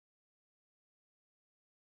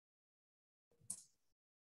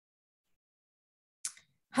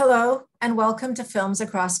Hello, and welcome to Films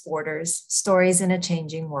Across Borders, Stories in a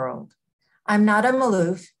Changing World. I'm Nada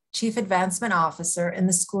Malouf, Chief Advancement Officer in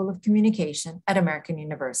the School of Communication at American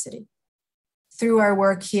University. Through our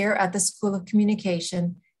work here at the School of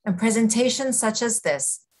Communication and presentations such as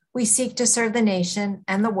this, we seek to serve the nation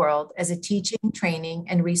and the world as a teaching, training,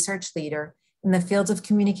 and research leader in the fields of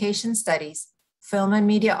communication studies, film and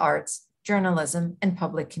media arts, journalism, and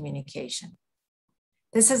public communication.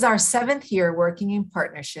 This is our 7th year working in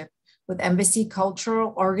partnership with embassy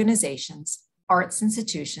cultural organizations, arts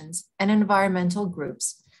institutions, and environmental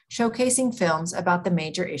groups, showcasing films about the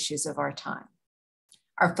major issues of our time.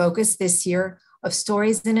 Our focus this year of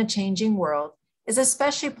Stories in a Changing World is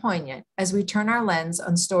especially poignant as we turn our lens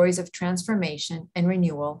on stories of transformation and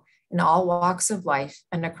renewal in all walks of life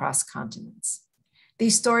and across continents.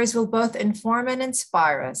 These stories will both inform and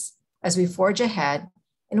inspire us as we forge ahead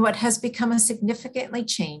in what has become a significantly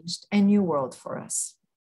changed and new world for us.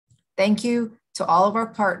 Thank you to all of our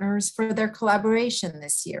partners for their collaboration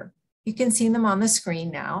this year. You can see them on the screen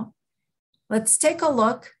now. Let's take a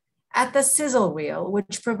look at the sizzle reel,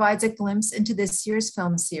 which provides a glimpse into this year's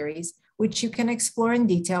film series, which you can explore in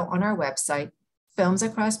detail on our website,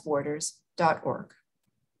 filmsacrossborders.org.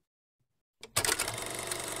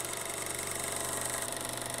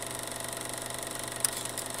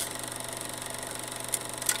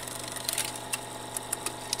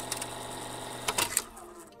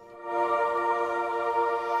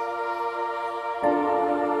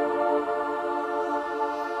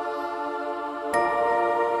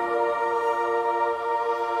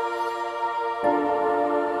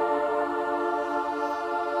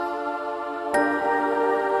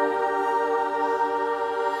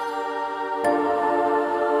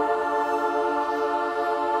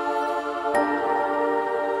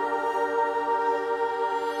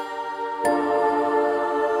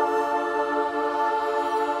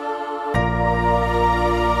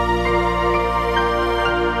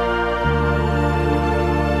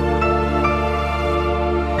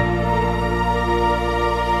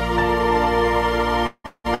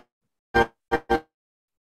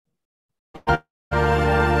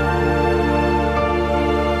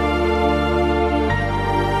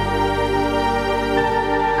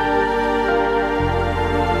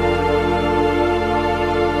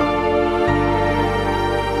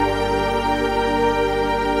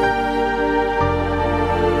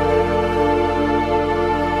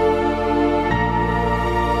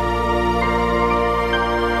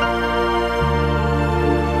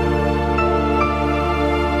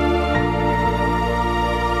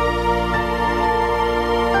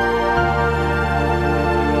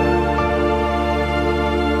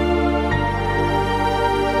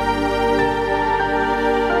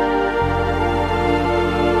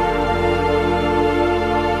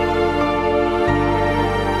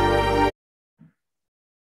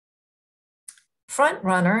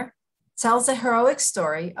 FRONTRUNNER tells the heroic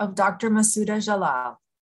story of Dr. Masouda Jalal,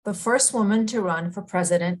 the first woman to run for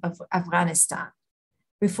president of Afghanistan.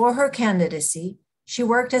 Before her candidacy, she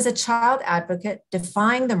worked as a child advocate,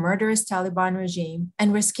 defying the murderous Taliban regime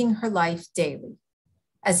and risking her life daily.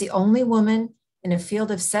 As the only woman in a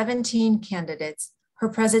field of 17 candidates, her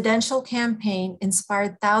presidential campaign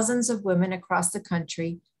inspired thousands of women across the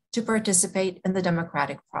country to participate in the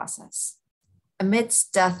democratic process.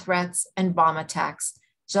 Amidst death threats and bomb attacks,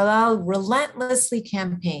 Jalal relentlessly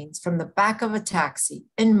campaigns from the back of a taxi,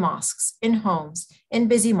 in mosques, in homes, in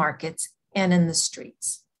busy markets, and in the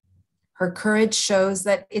streets. Her courage shows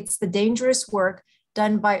that it's the dangerous work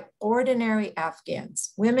done by ordinary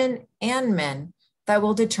Afghans, women and men, that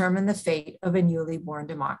will determine the fate of a newly born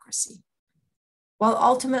democracy. While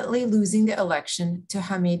ultimately losing the election to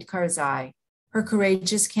Hamid Karzai, her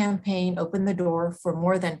courageous campaign opened the door for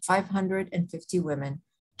more than 550 women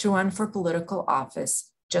to run for political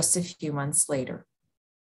office just a few months later.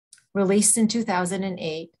 Released in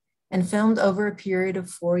 2008 and filmed over a period of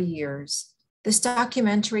 4 years, this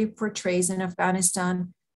documentary portrays an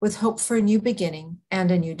Afghanistan with hope for a new beginning and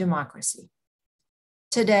a new democracy.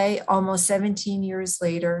 Today, almost 17 years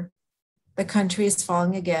later, the country is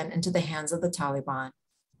falling again into the hands of the Taliban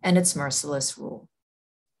and its merciless rule.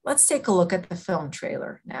 Let's take a look at the film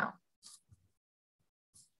trailer now.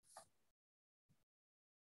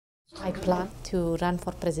 I plan to run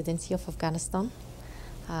for presidency of Afghanistan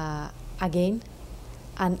again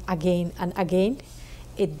and again and again.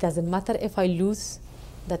 It doesn't matter if I lose,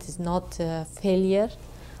 that is not a failure.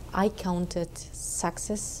 I count it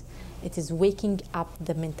success. It is waking up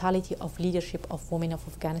the mentality of leadership of women of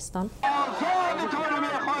Afghanistan.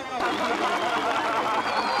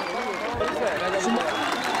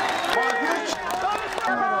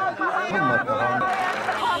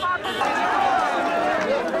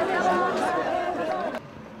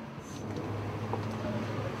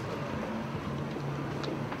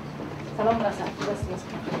 I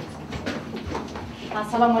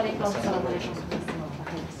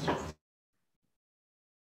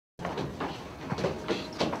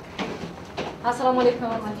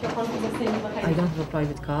don't have a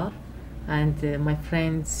private car, and my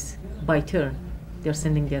friends, by turn, they're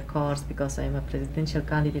sending their cars because I'm a presidential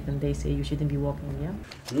candidate, and they say you shouldn't be walking here.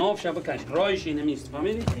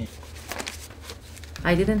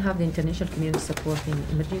 I didn't have the international community support in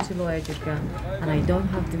emergency law, and I don't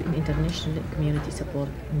have the international community support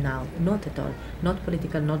now, not at all, not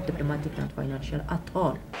political, not diplomatic, not financial, at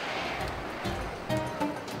all.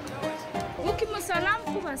 مسلم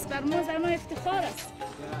خوب است بر ما زنای افتخار است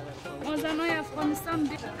ما زنای افغانستان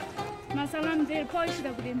مثلا زیر پای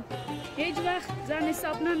شده بودیم هیچ وقت زن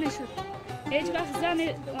حساب نمیشد هیچ وقت زن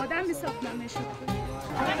آدم حساب نمیشد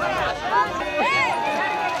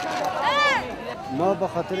ما به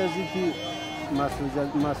خاطر از اینکه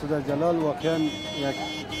مسعود جلال واقعا یک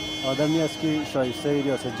آدمی است که شایسته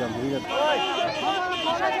ریاست جمهوری است.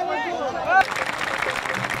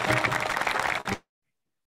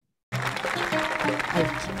 I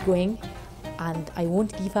keep going and I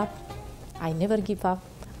won't give up. I never give up.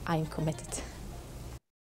 I'm committed.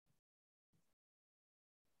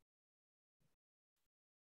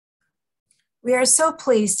 We are so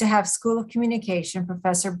pleased to have School of Communication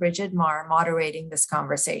Professor Bridget Marr moderating this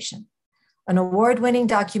conversation. An award-winning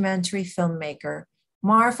documentary filmmaker,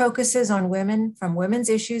 Marr focuses on women, from women's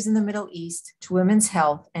issues in the Middle East to women's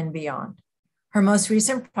health and beyond. Her most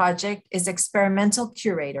recent project is Experimental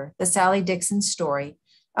Curator, the Sally Dixon story,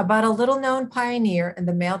 about a little-known pioneer in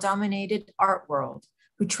the male-dominated art world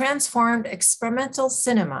who transformed experimental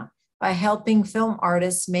cinema by helping film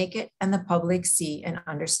artists make it and the public see and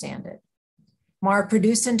understand it. Marr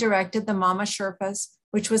produced and directed The Mama Sherpas,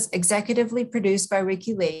 which was executively produced by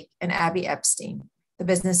Ricky Lake and Abby Epstein, The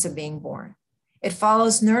Business of Being Born. It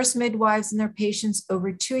follows nurse midwives and their patients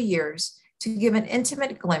over 2 years to give an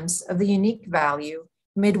intimate glimpse of the unique value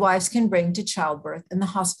midwives can bring to childbirth in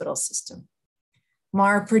the hospital system.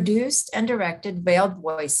 Marr produced and directed Veiled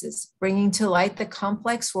Voices, bringing to light the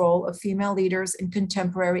complex role of female leaders in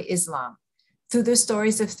contemporary Islam through the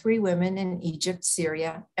stories of 3 women in Egypt,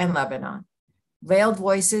 Syria, and Lebanon. Veiled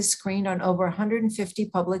Voices screened on over 150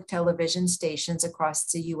 public television stations across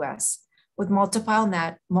the US, with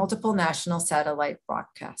multiple national satellite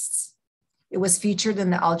broadcasts. It was featured in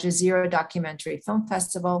the Al Jazeera Documentary Film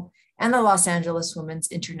Festival and the Los Angeles Women's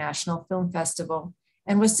International Film Festival,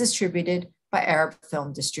 and was distributed by Arab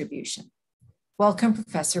Film Distribution. Welcome,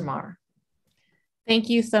 Professor Marr. Thank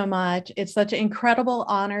you so much. It's such an incredible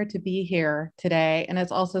honor to be here today, and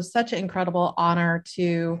it's also such an incredible honor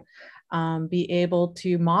to be able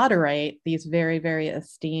to moderate these very, very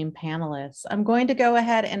esteemed panelists. I'm going to go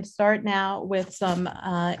ahead and start now with some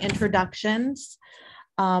introductions.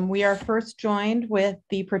 We are first joined with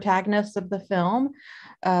the protagonist of the film,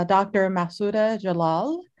 Dr. Masouda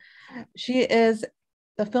Jalal. She is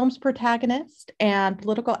the film's protagonist and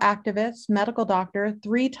political activist, medical doctor,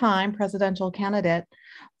 3-time presidential candidate,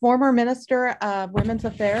 former Minister of Women's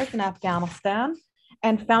Affairs in Afghanistan,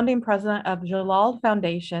 and founding president of Jalal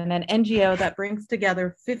Foundation, an NGO that brings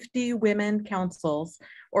together 50 women councils,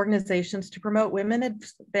 organizations to promote women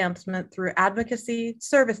advancement through advocacy,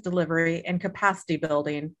 service delivery, and capacity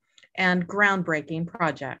building, and groundbreaking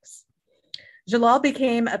projects. Jalal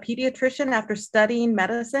became a pediatrician after studying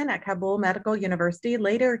medicine at Kabul Medical University,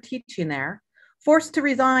 later teaching there. Forced to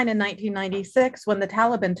resign in 1996 when the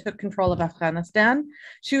Taliban took control of Afghanistan,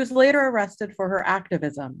 she was later arrested for her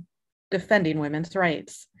activism, defending women's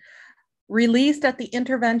rights. Released at the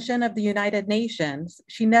intervention of the United Nations,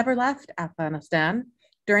 she never left Afghanistan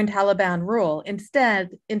during Taliban rule,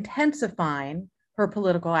 instead intensifying her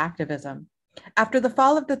political activism. After the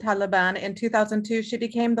fall of the Taliban in 2002, she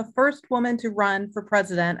became the first woman to run for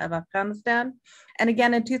president of Afghanistan, and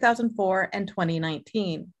again in 2004 and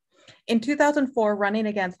 2019. In 2004, running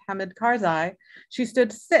against Hamid Karzai, she stood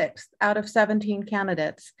 6th out of 17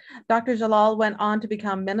 candidates. Dr. Jalal went on to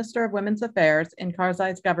become Minister of Women's Affairs in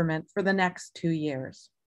Karzai's government for the next 2 years.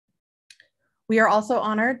 We are also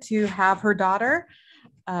honored to have her daughter,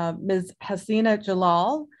 Ms. Hasina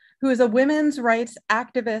Jalal, who is a women's rights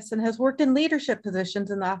activist and has worked in leadership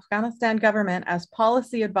positions in the Afghanistan government as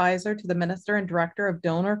policy advisor to the Minister and Director of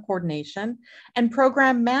Donor Coordination and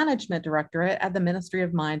Program Management Directorate at the Ministry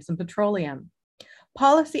of Mines and Petroleum.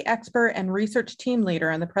 Policy expert and research team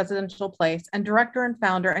leader in the presidential place, and director and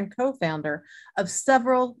founder and co-founder of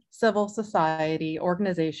several civil society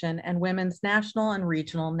organization and women's national and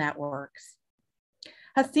regional networks.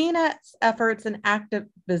 Hasina's efforts and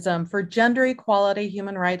activism for gender equality,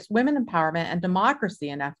 human rights, women empowerment, and democracy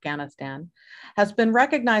in Afghanistan has been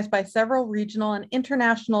recognized by several regional and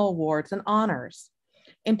international awards and honors.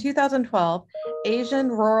 In 2012, Asian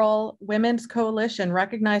Rural Women's Coalition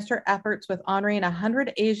recognized her efforts with honoring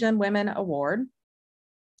 100 Asian Women Award.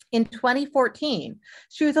 In 2014,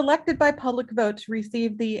 she was elected by public vote to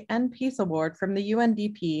receive the Peace Award from the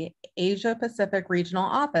UNDP Asia Pacific Regional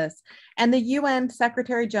Office and the UN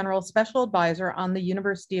Secretary General Special Advisor on the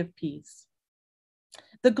University of Peace.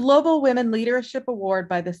 The Global Women Leadership Award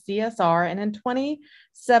by the CSR, and in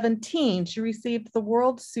 2017, she received the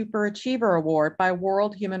World Superachiever Award by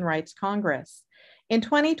World Human Rights Congress. In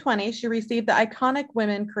 2020, she received the Iconic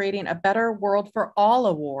Women Creating a Better World for All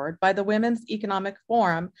Award by the Women's Economic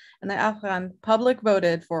Forum, and the Afghan public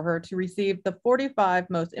voted for her to receive the 45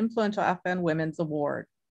 Most Influential Afghan Women's Award.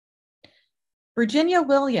 Virginia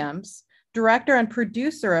Williams, director and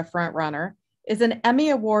producer of FRONTRUNNER, is an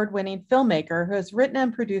Emmy Award-winning filmmaker who has written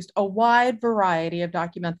and produced a wide variety of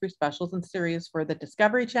documentary specials and series for the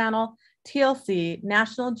Discovery Channel, TLC,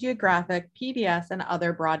 National Geographic, PBS, and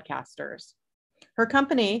other broadcasters. Her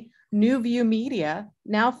company, New View Media,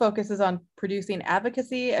 now focuses on producing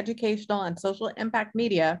advocacy, educational, and social impact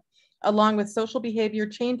media, along with social behavior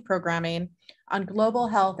change programming on global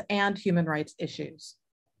health and human rights issues.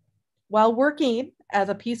 While working as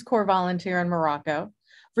a Peace Corps volunteer in Morocco,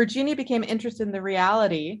 Virginia became interested in the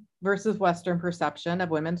reality versus Western perception of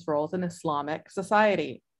women's roles in Islamic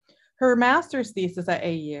society. Her master's thesis at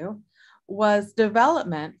AU was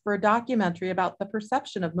development for a documentary about the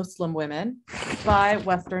perception of Muslim women by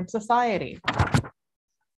Western society.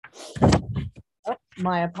 Oh,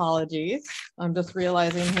 my apologies. I'm just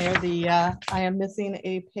realizing here I am missing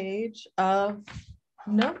a page of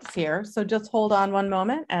notes here. So just hold on one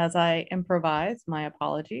moment as I improvise. My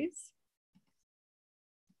apologies.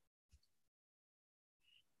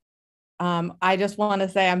 I just want to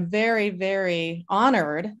say I'm very, very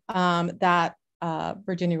honored that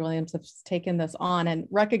Virginia Williams has taken this on and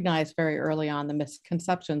recognized very early on the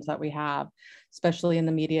misconceptions that we have, especially in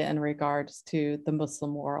the media in regards to the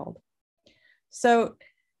Muslim world. So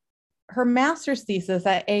her master's thesis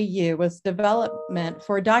at AU was development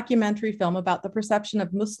for a documentary film about the perception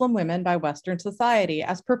of Muslim women by Western society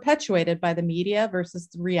as perpetuated by the media versus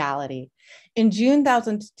reality. In June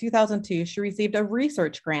 2002, she received a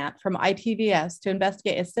research grant from ITVS to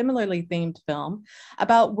investigate a similarly themed film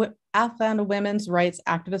about Afghan women's rights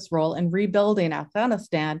activists' role in rebuilding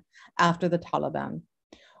Afghanistan after the Taliban.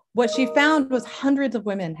 What she found was hundreds of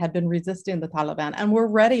women had been resisting the Taliban and were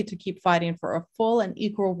ready to keep fighting for a full and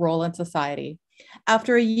equal role in society.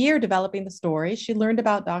 After a year developing the story, she learned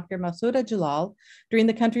about Dr. Masouda Jalal during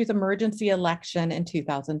the country's emergency election in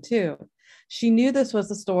 2002. She knew this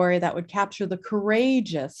was a story that would capture the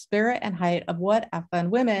courageous spirit and height of what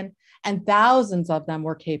Afghan women, and thousands of them,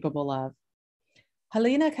 were capable of.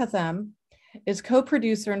 Halina Kazem is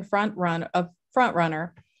co-producer and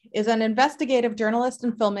FRONTRUNNER, is an investigative journalist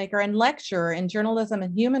and filmmaker and lecturer in journalism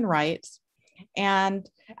and human rights and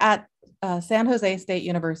at San Jose State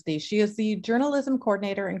University. She is the journalism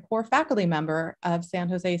coordinator and core faculty member of San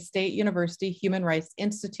Jose State University Human Rights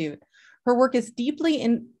Institute. Her work is deeply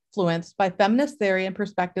influenced by feminist theory and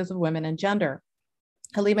perspectives of women and gender.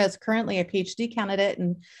 Halima is currently a PhD candidate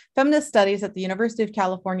in feminist studies at the University of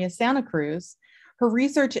California, Santa Cruz. Her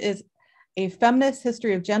research is a feminist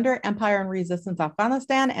history of gender, empire, and resistance in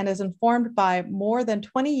Afghanistan, and is informed by more than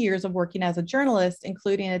 20 years of working as a journalist,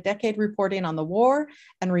 including a decade reporting on the war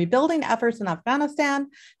and rebuilding efforts in Afghanistan.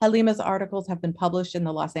 Halima's articles have been published in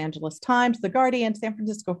the Los Angeles Times, The Guardian, San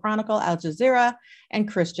Francisco Chronicle, Al Jazeera, and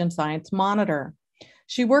Christian Science Monitor.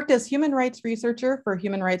 She worked as human rights researcher for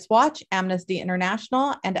Human Rights Watch, Amnesty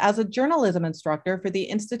International, and as a journalism instructor for the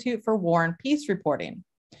Institute for War and Peace Reporting.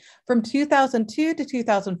 From 2002 to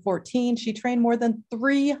 2014, she trained more than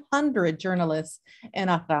 300 journalists in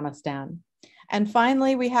Afghanistan. And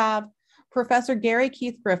finally, we have Professor Gary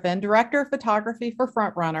Keith Griffin, Director of Photography for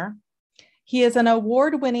FRONTRUNNER. He is an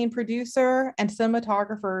award-winning producer and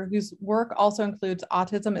cinematographer whose work also includes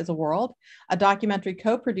Autism is a World, a documentary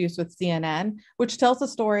co-produced with CNN, which tells the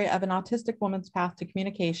story of an autistic woman's path to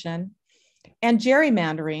communication, and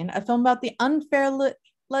Gerrymandering, a film about the unfair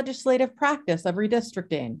legislative practice of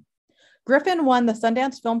redistricting. Griffin won the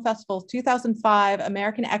Sundance Film Festival's 2005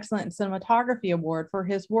 American Excellent in Cinematography Award for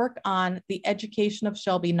his work on The Education of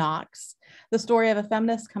Shelby Knox, the story of a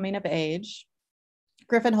feminist coming of age.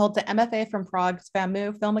 Griffin holds an MFA from Prague's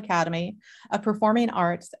FAMU Film Academy of Performing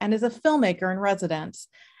Arts and is a filmmaker in residence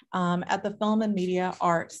at the Film and Media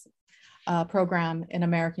Arts program in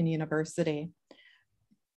American University.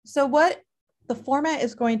 So what the format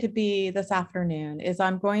is going to be this afternoon is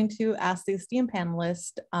I'm going to ask the esteemed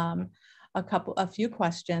panelists a few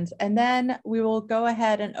questions, and then we will go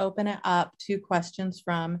ahead and open it up to questions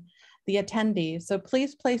from the attendees. So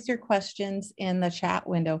please place your questions in the chat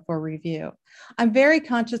window for review. I'm very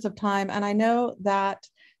conscious of time, and I know that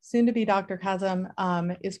soon to be Dr.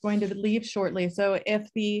 Kazem is going to leave shortly. So if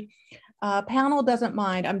the panel doesn't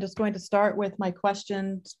mind, I'm just going to start with my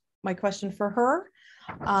question for her.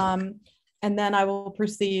 And then I will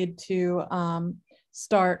proceed to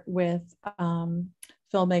start with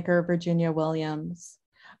filmmaker Virginia Williams.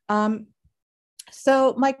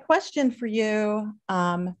 So my question for you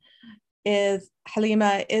is,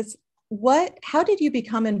 Halima, how did you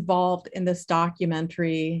become involved in this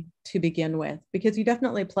documentary to begin with? Because you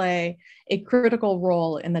definitely play a critical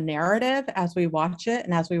role in the narrative as we watch it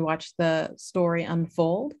and as we watch the story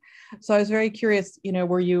unfold. So I was very curious,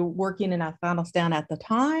 were you working in Afghanistan at the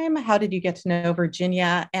time? How did you get to know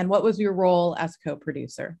Virginia? And what was your role as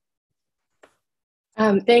co-producer?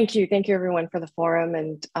 Thank you everyone for the forum.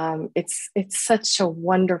 And it's such a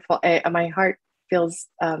wonderful, my heart feels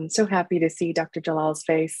so happy to see Dr. Jalal's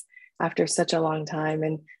face after such a long time,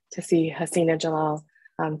 and to see Hasina Jalal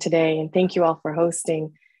today. And thank you all for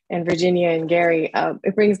hosting. And Virginia and Gary,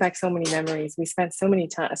 it brings back so many memories. We spent so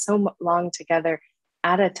long together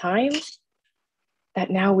at a time that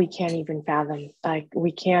now we can't even fathom.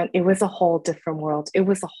 It was a whole different world. It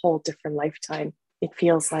was a whole different lifetime. It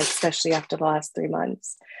feels like, especially after the last 3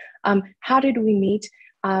 months. How did we meet?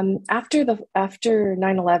 After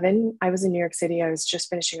 9/11, I was in New York City. I was just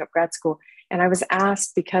finishing up grad school. And I was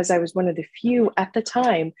asked, because I was one of the few at the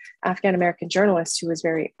time Afghan-American journalists who was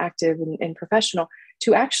very active and professional,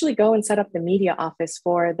 to actually go and set up the media office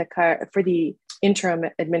for the interim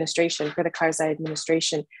administration, for the Karzai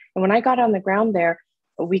administration. And when I got on the ground there,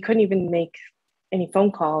 we couldn't even make any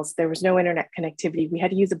phone calls. There was no internet connectivity. We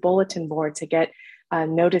had to use a bulletin board to get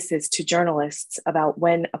notices to journalists about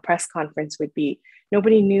when a press conference would be.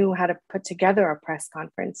 Nobody knew how to put together a press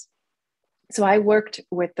conference. So I worked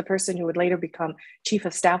with the person who would later become chief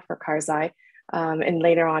of staff for Karzai, and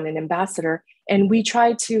later on an ambassador. And we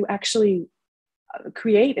tried to actually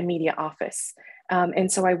create a media office.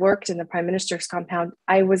 And so I worked in the prime minister's compound.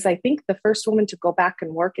 I was, I think, the first woman to go back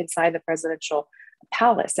and work inside the presidential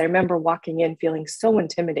palace. I remember walking in feeling so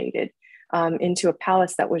intimidated into a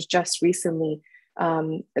palace that was just recently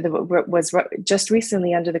under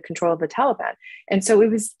the control of the Taliban. And so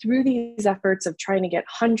it was through these efforts of trying to get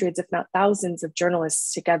hundreds, if not thousands, of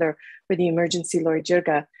journalists together for the emergency Lori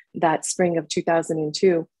Jirga that spring of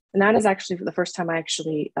 2002. And that is actually the first time I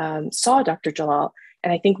actually saw Dr. Jalal.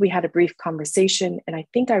 And I think we had a brief conversation, and I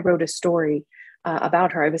think I wrote a story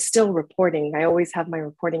about her. I was still reporting. I always have my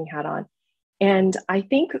reporting hat on. And I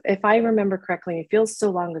think, if I remember correctly, it feels so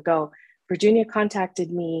long ago, Virginia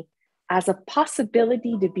contacted me as a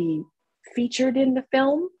possibility to be featured in the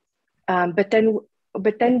film. But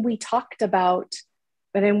then we talked about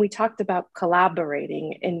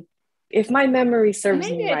collaborating. And if my memory serves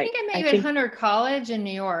me right, I think I met you at Hunter College in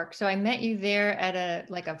New York. So I met you there at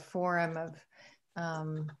a forum of,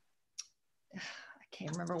 I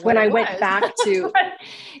can't remember what when I was. went back to,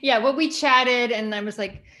 yeah, well, we chatted, and I was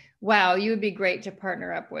like, wow, you would be great to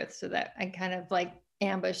partner up with. So that I kind of like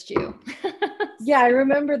ambushed you. Yeah, I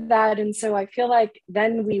remember that. And so I feel like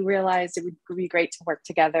then we realized it would be great to work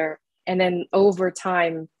together. And then over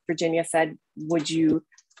time, Virginia said, would you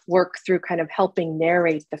work through kind of helping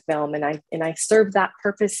narrate the film? And I served that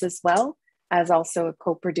purpose as well as also a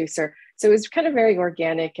co-producer. So it was kind of very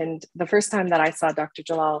organic. And the first time that I saw Dr.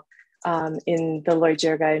 Jalal in the Lori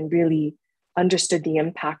Jirga and really understood the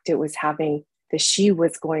impact it was having, that she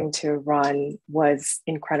was going to run, was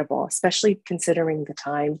incredible, especially considering the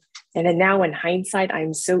time. And then now in hindsight,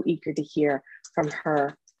 I'm so eager to hear from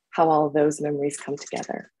her how all of those memories come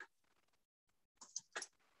together.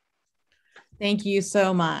 Thank you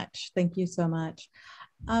so much. Thank you so much.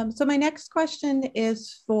 So my next question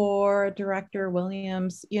is for Director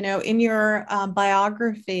Williams. In your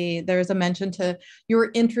biography, there's a mention to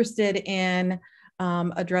you're interested in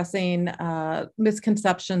addressing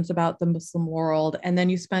misconceptions about the Muslim world. And then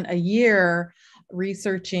you spent a year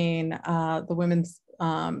researching the women's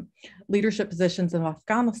leadership positions in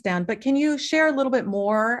Afghanistan. But can you share a little bit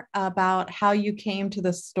more about how you came to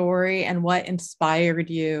this story and what inspired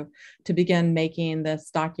you to begin making this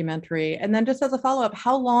documentary? And then just as a follow-up,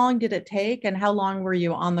 how long did it take and how long were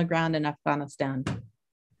you on the ground in Afghanistan?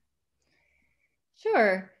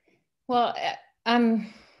 Sure. Well,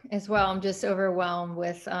 as well, I'm just overwhelmed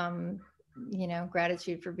with,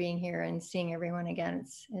 gratitude for being here and seeing everyone again.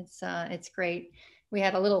 It's great. We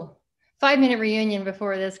had a little 5-minute reunion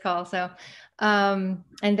before this call. So, and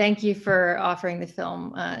thank you for offering the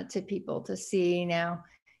film to people to see now.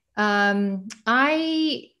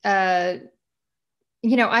 I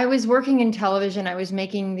was working in television. I was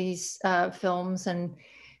making these films and,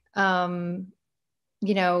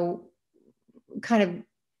 kind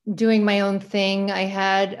of doing my own thing. I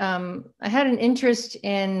had an interest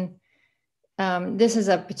in, this is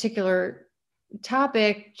a particular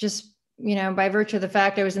topic, just, by virtue of the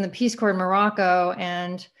fact I was in the Peace Corps in Morocco,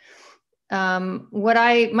 and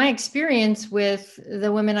my experience with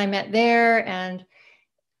the women I met there, and,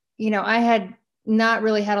 I had not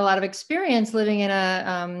really had a lot of experience living in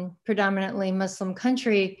a predominantly Muslim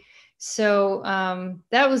country. So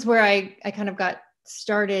that was where I kind of got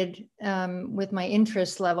started with my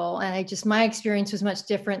interest level. And my experience was much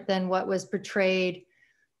different than what was portrayed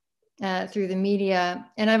through the media.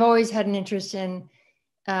 And I've always had an interest in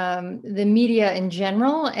the media in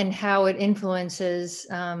general and how it influences,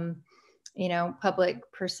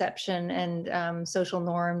 public perception and social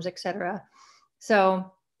norms, et cetera.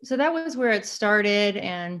 So that was where it started.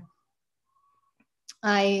 And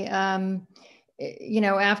I,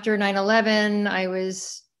 after 9/11, I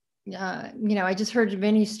was, I just heard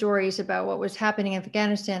many stories about what was happening in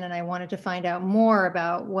Afghanistan, and I wanted to find out more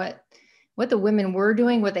about what the women were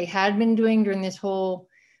doing, what they had been doing during this whole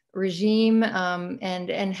regime,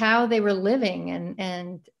 and how they were living.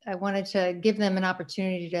 And I wanted to give them an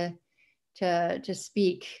opportunity to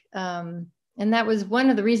speak. And that was one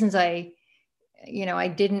of the reasons I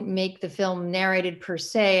didn't make the film narrated per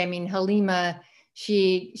se. I mean, Halima,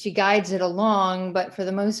 she guides it along, but for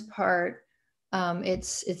the most part,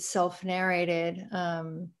 it's self-narrated.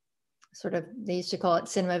 Sort of, they used to call it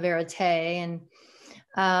cinema verite, and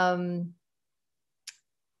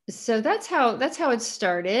so that's how it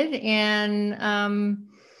started, and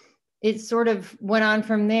it sort of went on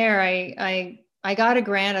from there. I got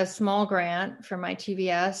a small grant from my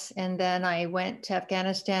TVS, and then I went to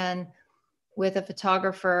Afghanistan with a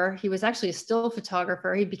photographer. He was actually a still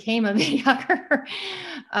photographer. He became a videographer.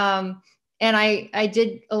 And I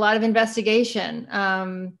did a lot of investigation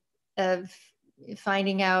of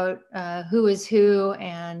finding out who is who,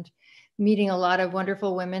 and meeting a lot of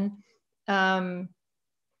wonderful women and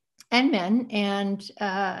men. And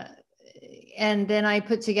then I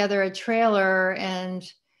put together a trailer and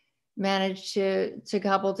managed to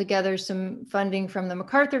cobble together some funding from the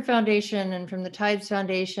MacArthur Foundation and from the Tides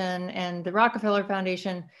Foundation and the Rockefeller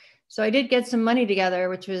Foundation. So I did get some money together,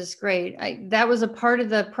 which was great. That was a part of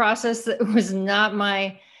the process that was not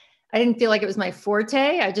I didn't feel like it was my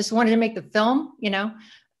forte. I just wanted to make the film,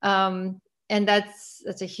 and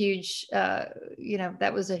that's a huge,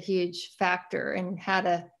 that was a huge factor in how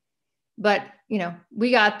to, but,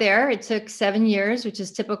 we got there. It took 7 years, which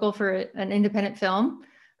is typical for an independent film.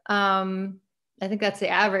 I think that's the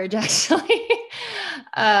average, actually.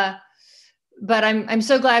 But I'm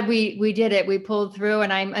so glad we did it. We pulled through,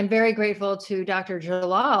 and I'm very grateful to Dr.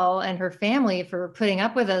 Jalal and her family for putting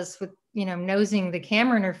up with us with, nosing the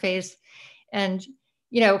camera in her face, and,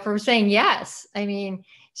 for saying yes. I mean,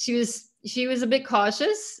 she was a bit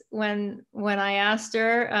cautious when I asked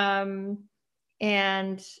her,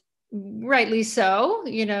 and rightly so.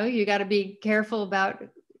 You got to be careful about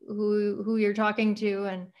who you're talking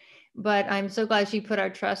to, but I'm so glad she put our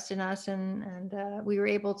trust in us, and we were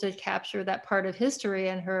able to capture that part of history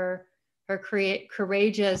and her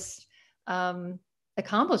courageous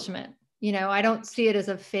accomplishment. I don't see it as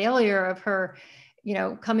a failure of her,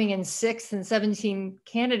 coming in 6th and 17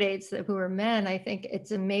 candidates who were men. I think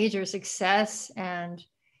it's a major success, and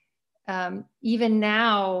even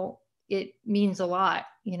now it means a lot.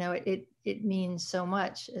 It means so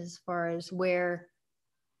much as far as where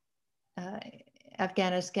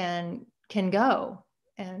Afghanistan can go,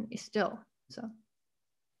 and still. So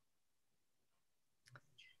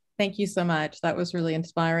thank you so much. That was really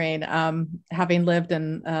inspiring. Having lived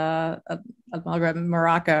in Maghreb,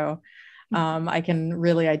 Morocco, I can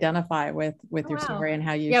really identify with your story and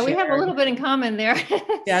how you shared. We have a little bit in common there.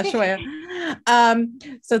 Yeah, sure.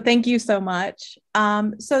 So thank you so much.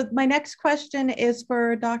 So my next question is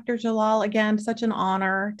for Dr. Jalal. Again, such an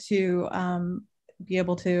honor to be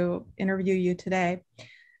able to interview you today.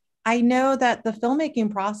 I know that the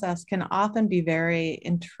filmmaking process can often be very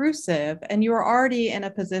intrusive, and you are already in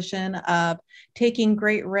a position of taking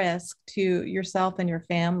great risk to yourself and your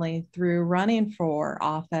family through running for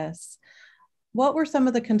office. What were some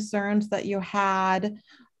of the concerns that you had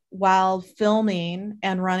while filming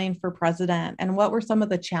and running for president? And what were some of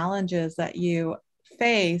the challenges that you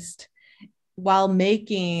faced while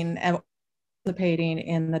making and participating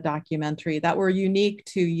in the documentary that were unique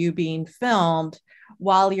to you being filmed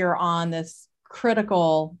while you're on this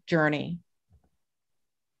critical journey?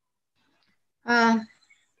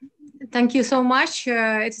 Thank you so much.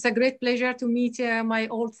 It's a great pleasure to meet my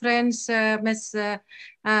old friends, Ms.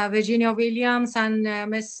 Virginia Williams and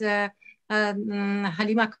Ms.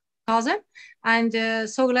 Halima Kazem. And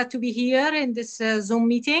so glad to be here in this Zoom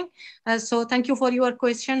meeting. So thank you for your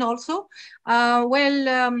question also.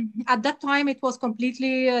 At that time, it was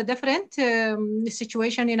completely different. The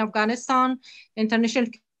situation in Afghanistan, international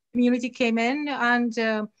community came in and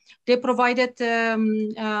they provided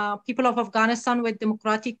people of Afghanistan with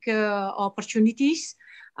democratic opportunities.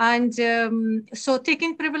 And so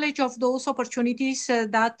taking privilege of those opportunities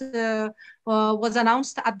that was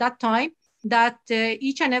announced at that time, that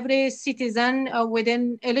each and every citizen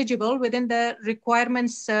eligible within the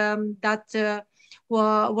requirements that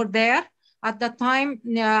were there at that time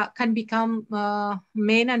can become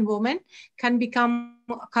men and women, can become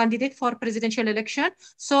candidate for presidential election.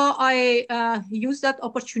 So I used that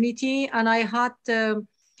opportunity, and I had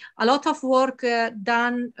a lot of work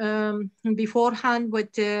done beforehand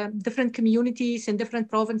with different communities in different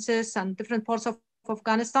provinces and different parts of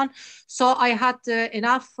Afghanistan. So I had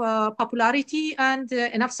enough popularity and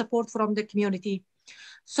enough support from the community.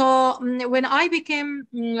 So when I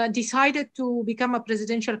decided to become a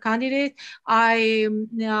presidential candidate, I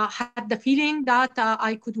had the feeling that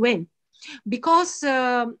I could win. Because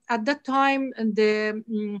at that time,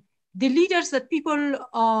 the leaders that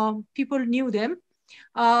people knew them,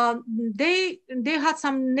 they had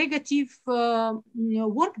some negative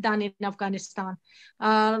work done in Afghanistan.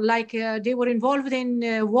 They were involved in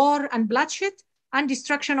war and bloodshed and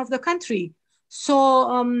destruction of the country.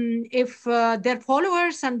 So if their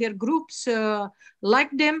followers and their groups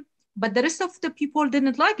liked them, but the rest of the people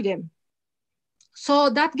didn't like them. So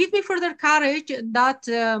that gave me further courage that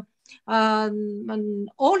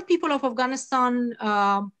all people of Afghanistan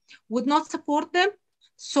would not support them.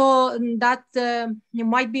 So that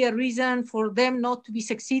might be a reason for them not to be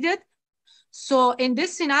succeeded. So in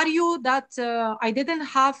this scenario that I didn't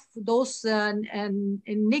have those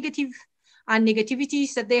negative and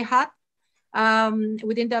negativities that they had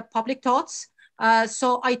within the public thoughts.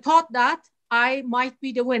 So I thought that I might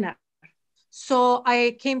be the winner. So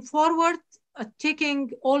I came forward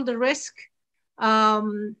taking all the risk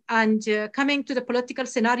and coming to the political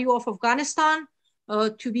scenario of Afghanistan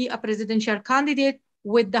to be a presidential candidate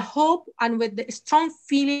with the hope and with the strong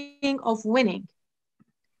feeling of winning.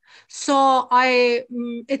 So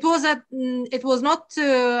it was not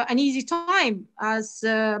an easy time, as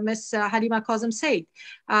Ms. Halima Kazem said.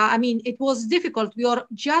 I mean, it was difficult. We are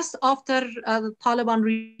just after the Taliban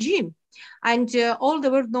regime, and all the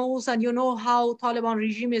world knows, and you know how Taliban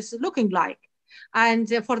regime is looking like. And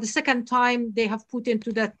for the second time, they have put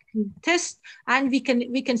into that test, and we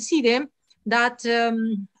can see them that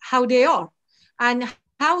how they are and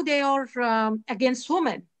how they are against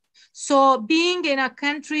women. So being in a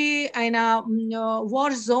country, in a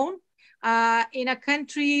war zone, in a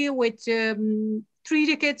country with 3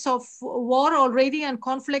 decades of war already and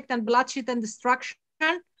conflict and bloodshed and destruction,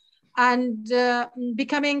 and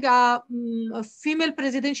becoming a female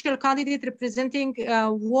presidential candidate representing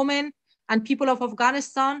women and people of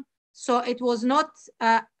Afghanistan. So it was not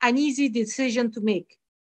an easy decision to make.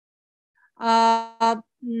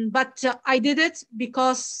 But I did it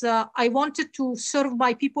because I wanted to serve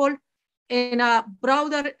my people in a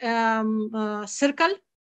broader circle.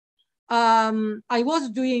 I was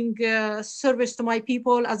doing service to my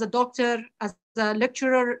people as a doctor, as a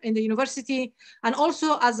lecturer in the university, and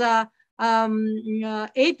also as a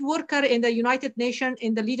aid worker in the United Nations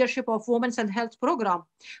in the leadership of Women's and Health Program.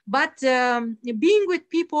 But being with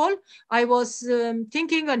people, I was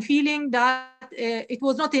thinking and feeling that it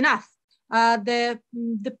was not enough. The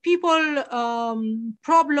people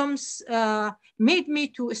problems made me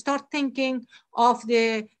to start thinking of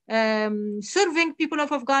the serving people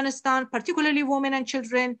of Afghanistan, particularly women and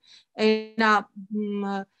children, in a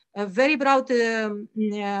very broad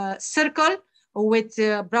circle with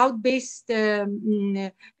broad-based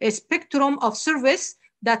spectrum of service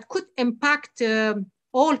that could impact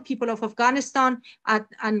all people of Afghanistan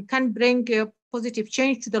and can bring positive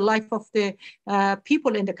change to the life of the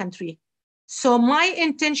people in the country. So my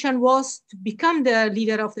intention was to become the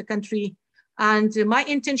leader of the country, and my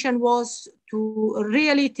intention was to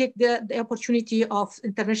really take the opportunity of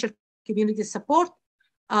international community support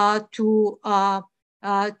to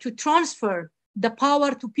transfer the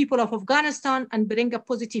power to people of Afghanistan and bring a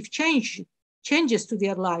positive changes to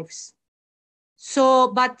their lives. So,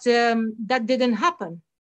 but that didn't happen.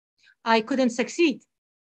 I couldn't succeed.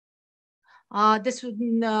 I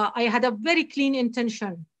had a very clean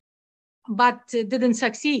intention. but didn't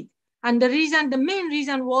succeed. And the main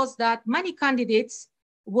reason was that many candidates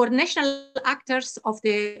were national actors of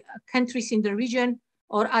the countries in the region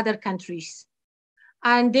or other countries.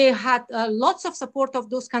 And they had lots of support of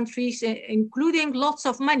those countries, including lots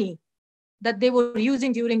of money that they were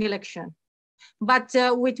using during election. But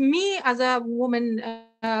with me as a woman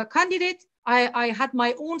candidate, I had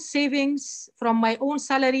my own savings from my own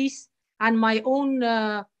salaries and my own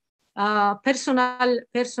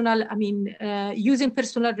using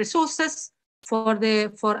personal resources for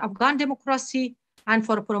Afghan democracy and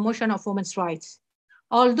for promotion of women's rights.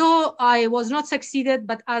 Although I was not succeeded,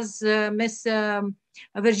 but as Ms.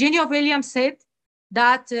 Virginia Williams said,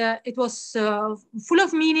 that it was full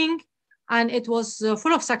of meaning and it was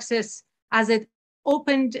full of success, as it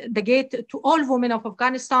opened the gate to all women of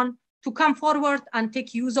Afghanistan to come forward and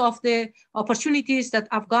take use of the opportunities that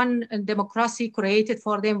Afghan democracy created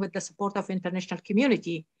for them with the support of international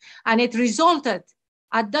community. And it resulted,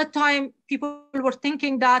 at that time, people were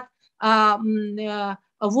thinking that a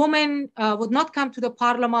woman would not come to the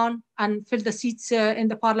parliament and fill the seats in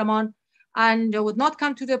the parliament, and would not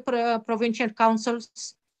come to the provincial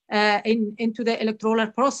councils into the electoral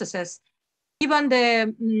processes. Even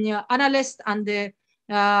the analyst and the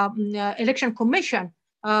election commission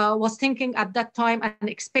was thinking at that time and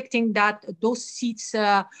expecting that those seats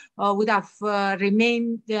would have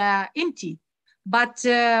remained empty. But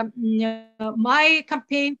my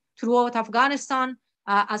campaign throughout Afghanistan,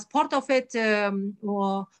 as part of it,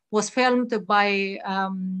 was filmed by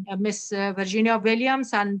Miss Virginia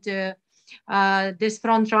Williams, and this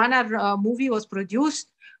FRONTRUNNER movie was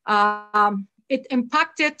produced. It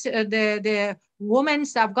impacted the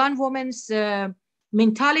Afghan women's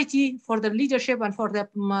mentality for the leadership and for the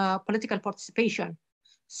political participation.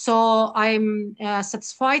 So I'm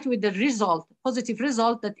satisfied with the result, positive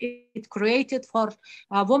result that it created for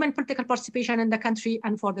women political participation in the country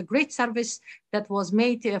and for the great service that was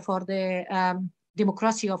made for the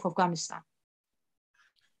democracy of Afghanistan.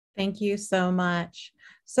 Thank you so much.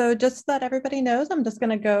 So just so that everybody knows, I'm just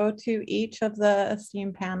going to go to each of the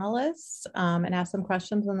esteemed panelists and ask some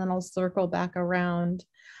questions, and then I'll circle back around.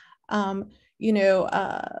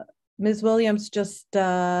 Ms. Williams just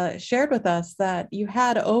shared with us that you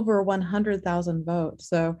had over 100,000 votes.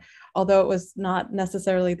 So although it was not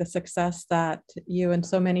necessarily the success that you and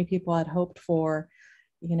so many people had hoped for,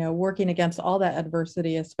 working against all that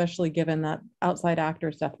adversity, especially given that outside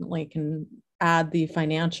actors definitely can add the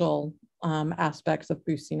financial aspects of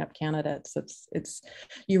boosting up candidates.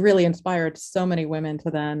 You really inspired so many women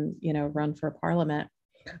to then, run for parliament.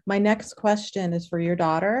 My next question is for your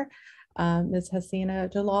daughter, Ms.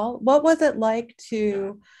 Hasina Jalal. What was it like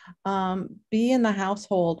to be in the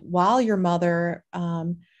household while your mother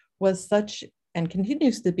was such, and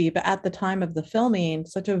continues to be, but at the time of the filming,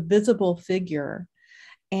 such a visible figure?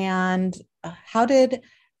 And how did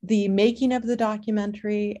the making of the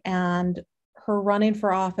documentary and her running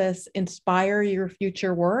for office inspire your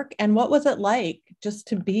future work? And what was it like just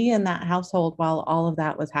to be in that household while all of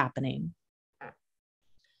that was happening?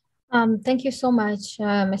 Thank you so much,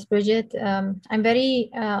 Ms. Bridget. I'm very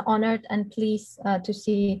honored and pleased to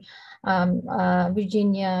see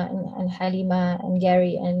Virginia and Halima and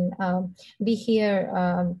Gary and be here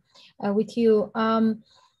with you.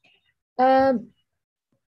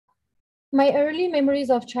 My early memories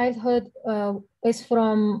of childhood is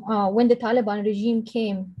from when the Taliban regime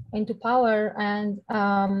came into power, and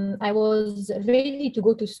I was ready to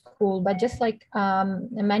go to school, but just like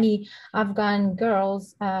many Afghan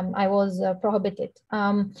girls, I was prohibited.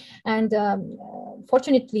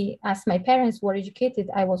 Fortunately, as my parents were educated,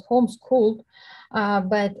 I was homeschooled.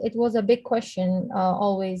 But it was a big question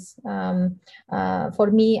always for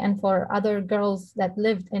me and for other girls that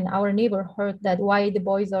lived in our neighborhood, that why the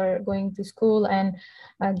boys are going to school and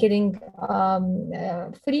getting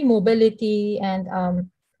free mobility, and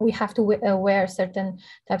we have to wear certain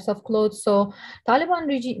types of clothes. So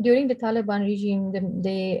during the Taliban regime,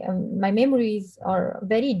 my memories are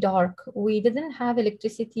very dark. We didn't have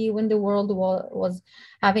electricity when the world was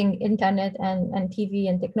having internet and TV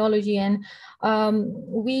and technology. And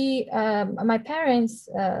my parents,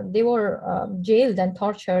 they were jailed and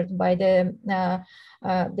tortured by the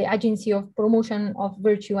Agency of Promotion of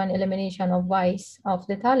Virtue and Elimination of Vice of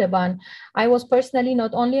the Taliban. I was personally,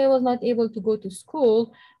 not only I was not able to go to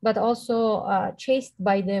school, but also chased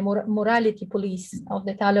by the morality police of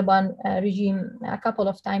the Taliban regime a couple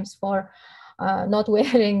of times for not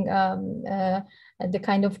wearing the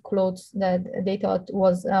kind of clothes that they thought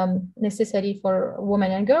was necessary for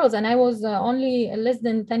women and girls. And I was only less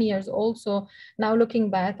than 10 years old. So now looking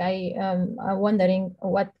back, I'm wondering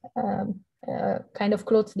what kind of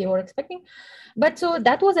clothes they were expecting. But so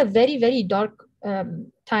that was a very, very dark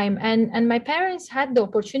time. And my parents had the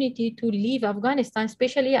opportunity to leave Afghanistan,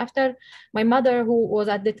 especially after my mother, who was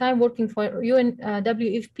at the time working for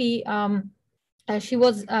UNWFP, she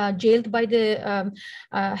was jailed by the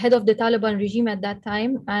head of the Taliban regime at that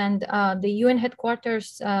time, and the UN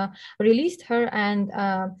headquarters released her and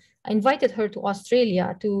invited her to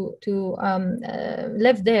Australia to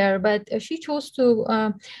live there. But she chose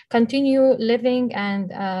to continue living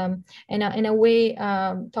and in a way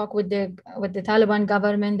talk with the Taliban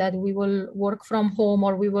government that we will work from home,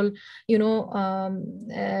 or we will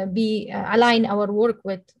align our work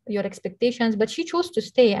with your expectations. But she chose to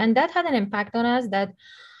stay, and that had an impact on us, that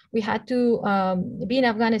we had to be in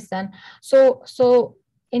Afghanistan. So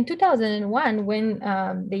in 2001, when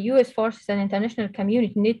the US forces and international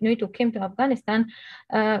community, NATO, came to Afghanistan,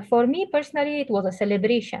 for me personally, it was a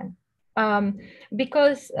celebration.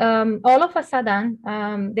 Because all of a sudden,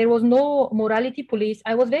 there was no morality police.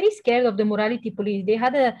 I was very scared of the morality police. They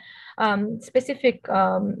had a specific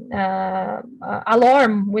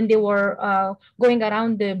alarm when they were going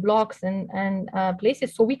around the blocks and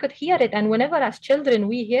places, so we could hear it. And whenever as children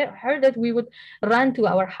we heard it, we would run to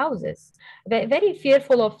our houses, very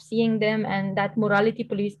fearful of seeing them and that morality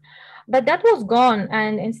police. But that was gone,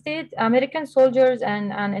 and instead American soldiers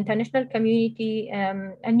and international community,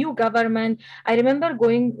 a new government. I remember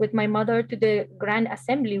going with my mother to the Grand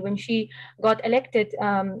Assembly when she got elected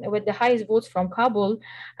with the highest votes from Kabul,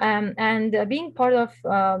 and being part of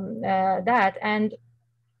that. And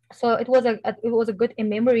so it was a good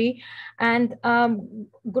memory. And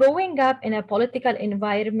growing up in a political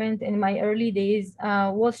environment in my early days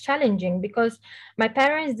was challenging, because my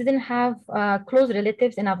parents didn't have close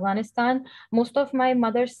relatives in Afghanistan. Most of my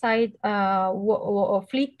mother's side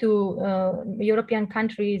fled to European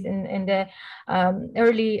countries in the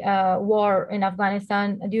early war in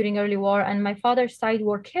Afghanistan, during early war, and my father's side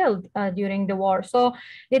were killed during the war. So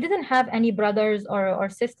they didn't have any brothers or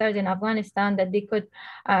sisters in Afghanistan that they could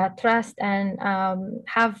trust and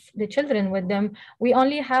have the children with them. We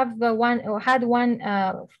only had one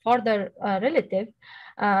further relative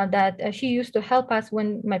that she used to help us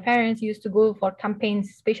when my parents used to go for campaigns,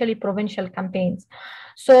 especially provincial campaigns.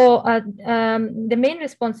 So the main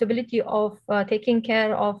responsibility of taking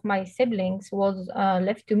care of my siblings was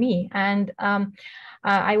left to me. And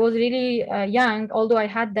I was really young, although I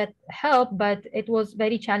had that help, but it was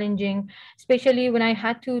very challenging, especially when I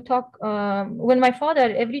had to talk. When my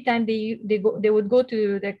father, every time they would go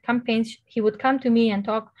to the campaigns, he would come to me and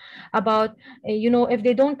talk about, if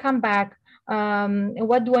they don't come back,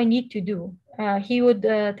 what do I need to do? He would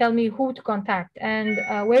tell me who to contact and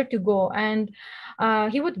where to go. And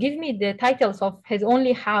he would give me the titles of his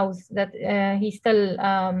only house that he still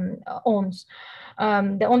owns.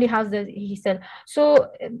 The only house that he still.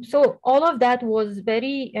 So all of that was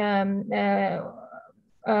very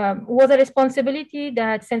was a responsibility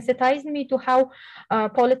that sensitized me to how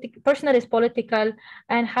personal is political,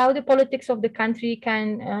 and how the politics of the country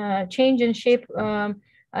can change and shape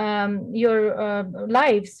your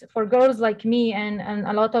lives, for girls like me and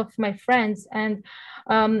a lot of my friends. And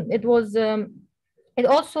it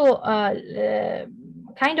also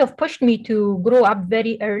kind of pushed me to grow up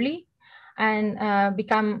very early and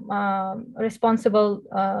become responsible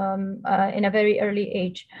in a very early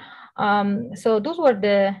age. So those were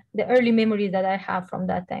the early memories that I have from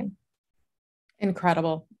that time.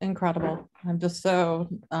 Incredible. I'm just so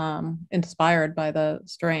inspired by the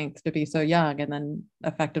strength to be so young and then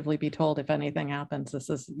effectively be told, if anything happens,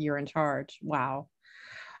 you're in charge. Wow.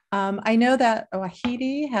 I know that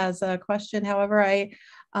Wahidi has a question. However, I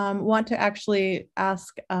want to actually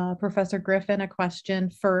ask Professor Griffin a question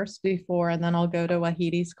first and then I'll go to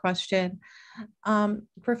Wahidi's question.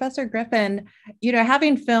 Professor Griffin,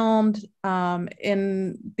 having filmed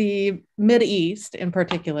in the Mideast in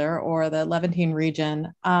particular, or the Levantine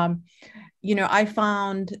region, I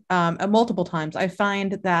found multiple times, I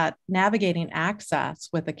find that navigating access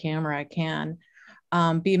with a camera can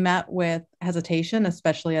be met with hesitation,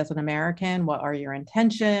 especially as an American. What are your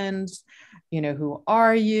intentions? Who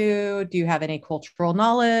are you? Do you have any cultural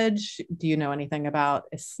knowledge? Do you know anything about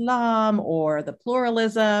Islam or the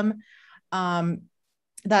pluralism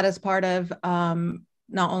that is part of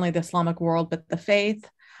not only the Islamic world, but the faith?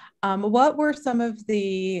 What were some of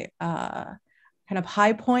the kind of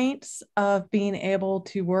high points of being able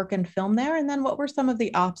to work and film there? And then what were some of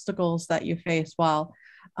the obstacles that you faced while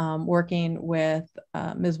working with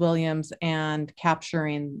Ms. Williams and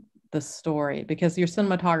capturing the story? Because your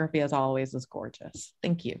cinematography, as always, is gorgeous.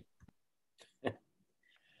 Thank you.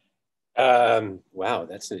 Wow,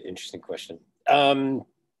 that's an interesting question.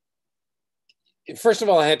 First of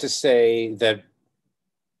all, I had to say that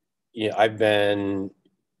I've been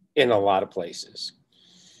in a lot of places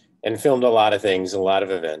and filmed a lot of things, a lot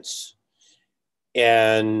of events.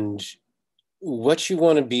 And what you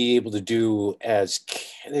want to be able to do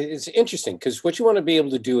it's interesting because what you want to be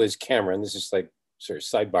able to do as camera, and this is like sort of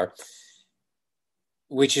sidebar,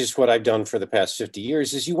 which is what I've done for the past 50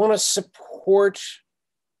 years, is you want to support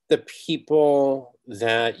the people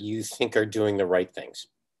that you think are doing the right things,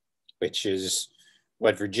 which is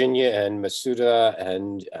what Virginia and Masuda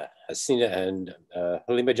and Hasina and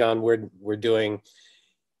Halima Jan were doing.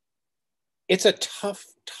 It's a tough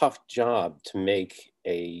job to make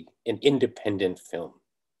an independent film.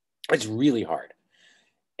 It's really hard.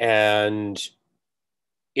 And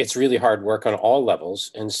it's really hard work on all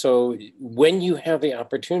levels. And so when you have the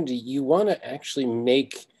opportunity, you want to actually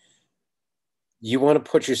you want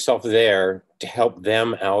to put yourself there to help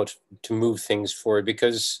them out, to move things forward,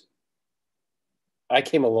 because I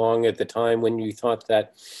came along at the time when you thought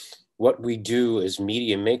that what we do as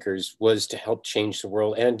media makers was to help change the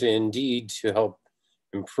world and indeed to help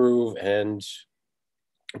improve and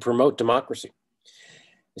promote democracy.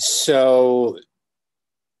 So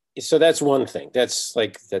that's one thing. That's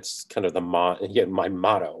kind of my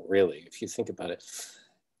motto, really, if you think about it.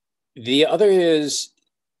 The other is,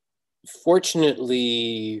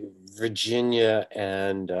 fortunately, Virginia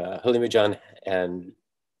and Halima Jan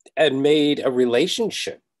and made a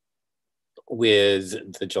relationship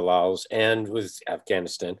with the Jalals and with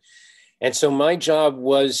Afghanistan. And so my job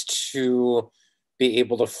was to be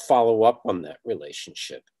able to follow up on that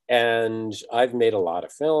relationship. And I've made a lot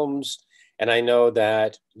of films, and I know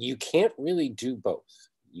that you can't really do both.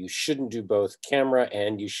 You shouldn't do both camera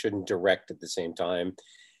and you shouldn't direct at the same time,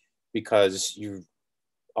 because you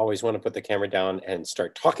always want to put the camera down and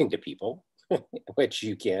start talking to people, which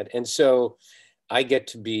you can't. And so I get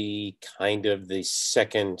to be kind of the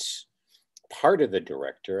second part of the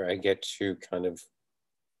director. I get to kind of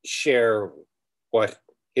share what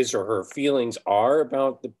his or her feelings are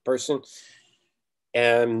about the person,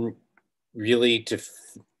 and really to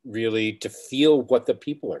feel what the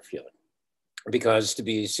people are feeling. Because to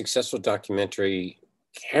be a successful documentary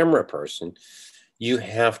camera person, you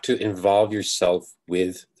have to involve yourself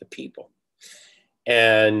with the people.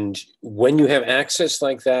 And when you have access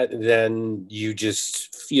like that, then you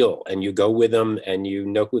just feel and you go with them and you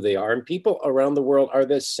know who they are. And people around the world are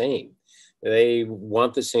the same. They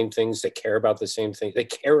want the same things. They care about the same things. They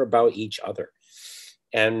care about each other.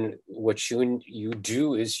 And what you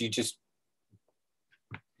do is you just,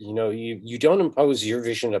 you don't impose your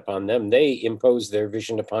vision upon them. They impose their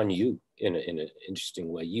vision upon you in an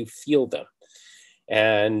interesting way. You feel them.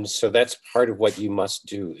 And so that's part of what you must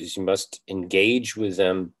do, is you must engage with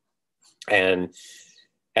them. And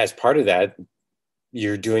as part of that,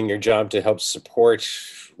 you're doing your job to help support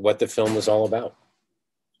what the film was all about.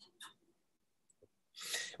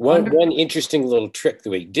 One interesting little trick that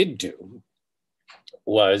we did do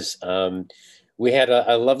was we had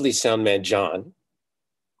a lovely sound man, John,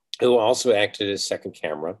 who also acted as second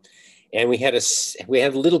camera. And we had a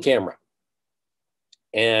little camera.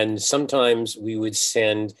 And sometimes we would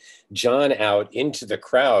send John out into the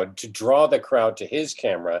crowd to draw the crowd to his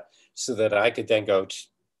camera so that I could then go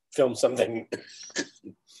film something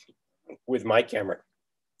with my camera.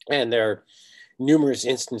 And there are numerous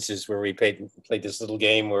instances where we played this little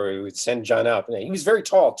game where we would send John out. And he was very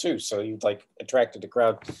tall too, so he'd attracted the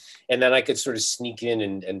crowd. And then I could sort of sneak in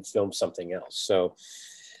and film something else. So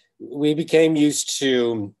we became used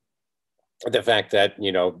to the fact that,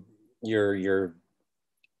 you're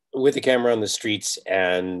with the camera on the streets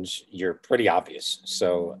and you're pretty obvious.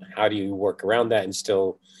 So how do you work around that and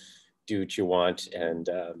still do what you want? And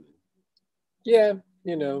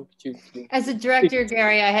As a director,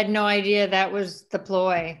 Gary, I had no idea that was the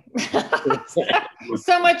ploy.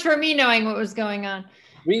 So much for me knowing what was going on.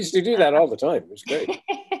 We used to do that all the time. It was great.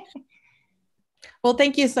 Well,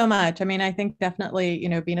 thank you so much. I mean, I think definitely,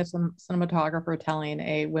 being a cinematographer telling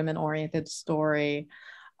a women-oriented story,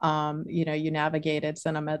 you navigated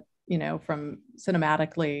cinema, from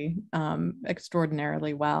cinematically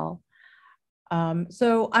extraordinarily well.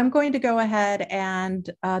 So I'm going to go ahead and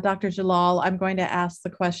Dr. Jalal, I'm going to ask the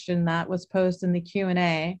question that was posed in the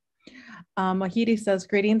Q&A. Wahidi says,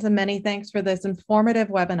 greetings and many thanks for this informative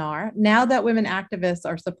webinar. Now that women activists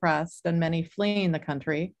are suppressed and many fleeing the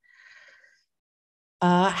country,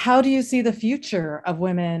 how do you see the future of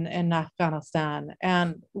women in Afghanistan,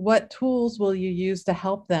 and what tools will you use to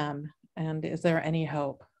help them? And is there any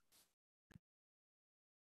hope?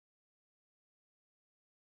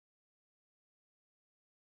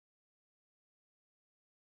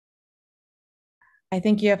 I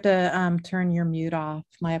think you have to turn your mute off.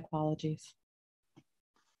 My apologies.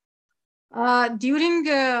 During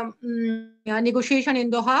negotiation in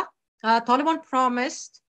Doha, Taliban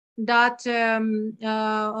promised that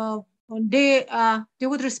they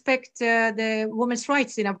would respect the women's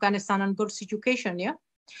rights in Afghanistan and girls' education. Yeah,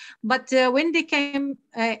 but when they came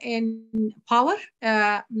in power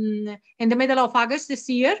in the middle of August this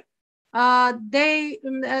year, they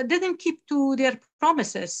didn't keep to their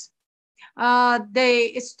promises.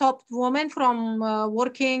 They stopped women from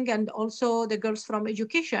working and also the girls from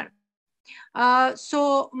education. As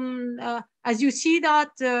you see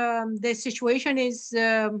that the situation is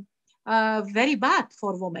very bad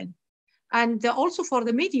for women and also for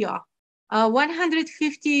the media.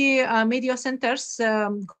 150 media centers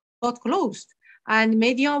got closed and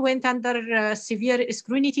media went under severe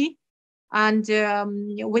scrutiny and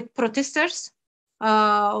with protesters,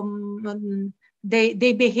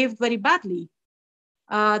 they behaved very badly.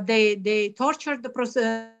 They tortured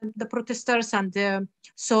the protesters, and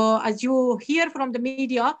so as you hear from the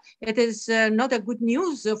media, it is not a good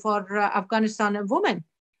news for Afghanistan women.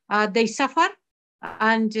 They suffer,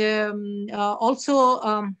 and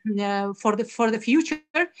also for the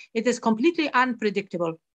future, it is completely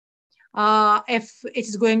unpredictable. If it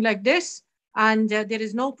is going like this, and there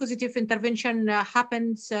is no positive intervention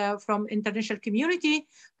happens from international community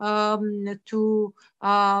to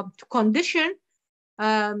condition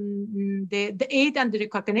the aid and the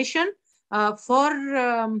recognition for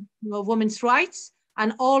women's rights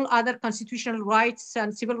and all other constitutional rights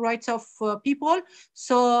and civil rights of people.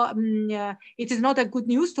 So it is not a good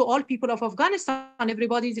news to all people of Afghanistan.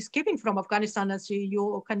 Everybody is escaping from Afghanistan, as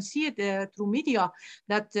you can see it through media,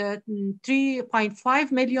 that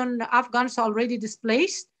 3.5 million Afghans already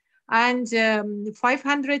displaced, and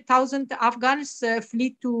 500,000 Afghans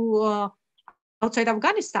fled to outside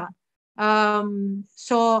Afghanistan. The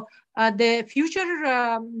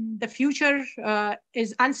future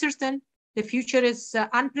is uncertain. The future is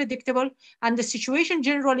unpredictable, and the situation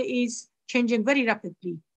generally is changing very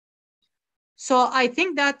rapidly. So I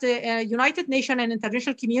think that United Nations and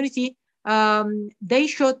international community, they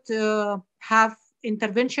should have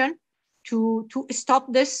intervention to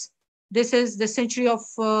stop this. This is the century of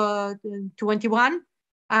 21,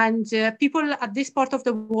 and people at this part of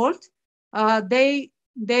the world, they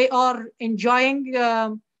are enjoying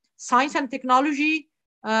science and technology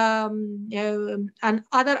and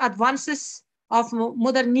other advances of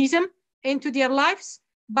modernism into their lives,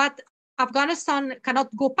 but Afghanistan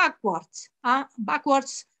cannot go backwards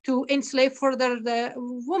to enslave further the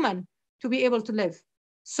woman to be able to live.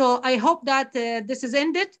 So I hope that this is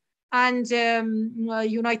ended, and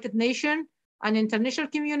United Nations and international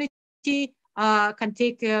community can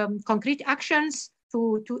take concrete actions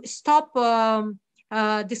to stop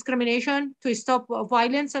discrimination, to stop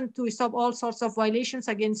violence, and to stop all sorts of violations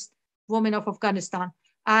against women of Afghanistan.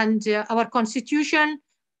 And our constitution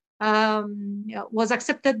was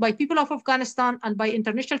accepted by people of Afghanistan and by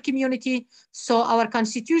international community. So our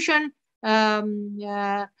constitution,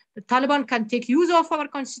 the Taliban can take use of our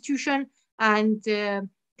constitution and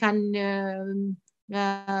can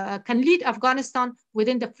lead Afghanistan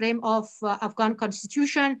within the frame of Afghan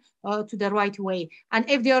constitution to the right way. And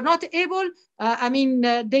if they are not able,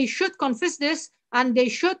 they should confess this, and they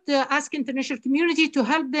should ask international community to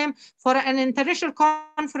help them for an international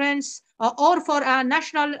conference or for a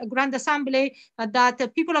national grand assembly, that the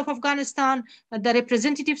people of Afghanistan, the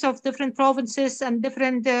representatives of different provinces and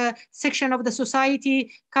different sections of the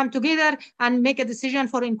society come together and make a decision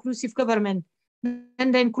for inclusive government.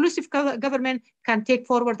 And the inclusive government can take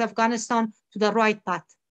forward Afghanistan to the right path.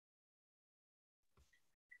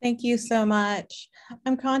 Thank you so much.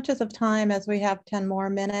 I'm conscious of time as we have 10 more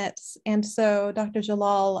minutes. And so Dr.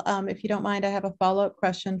 Jalal, if you don't mind, I have a follow-up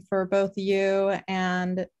question for both you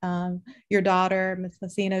and your daughter, Ms.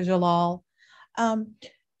 Hasina Jalal.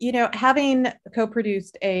 Having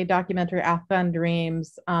co-produced a documentary, Afghan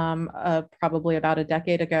Dreams, probably about a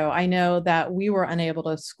decade ago, I know that we were unable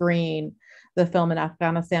to screen the film in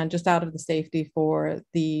Afghanistan just out of the safety for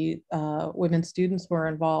the women students who were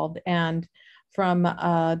involved. And from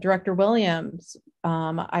Director Williams,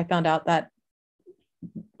 I found out that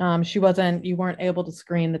you weren't able to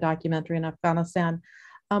screen the documentary in Afghanistan.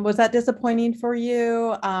 Was that disappointing for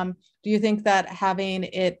you? Do you think that having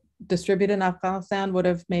it distributed in Afghanistan would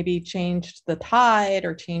have maybe changed the tide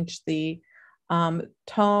or changed the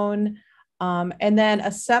tone? And then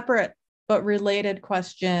a separate but related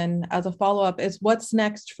question as a follow-up is, what's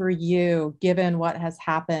next for you, given what has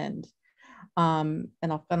happened in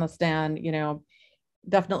Afghanistan,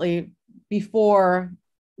 definitely before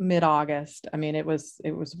mid-August. I mean,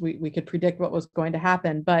 we could predict what was going to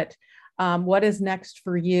happen, but what is next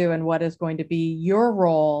for you, and what is going to be your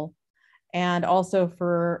role? And also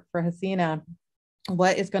for Hasina,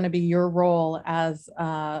 what is going to be your role as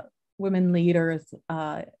women leaders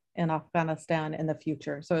in Afghanistan in the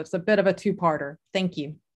future? So it's a bit of a two-parter. Thank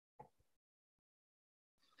you.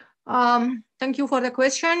 Thank you for the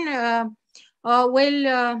question.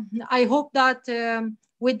 I hope that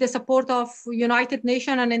with the support of United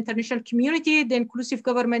Nations and international community, the inclusive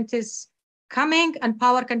government is coming and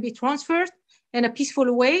power can be transferred in a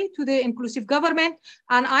peaceful way to the inclusive government.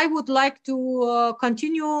 And I would like to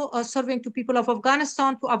continue serving to people of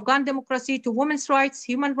Afghanistan, to Afghan democracy, to women's rights,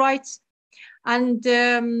 human rights, and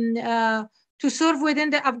to serve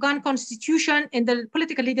within the Afghan constitution in the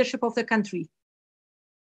political leadership of the country.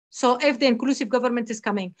 So if the inclusive government is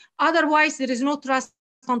coming, otherwise there is no trust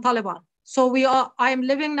on Taliban. So I am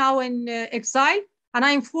living now in exile, and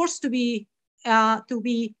I am forced to be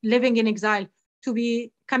living in exile, to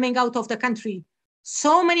be coming out of the country.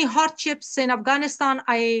 So many hardships in Afghanistan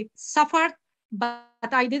I suffered, but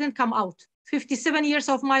I didn't come out. 57 years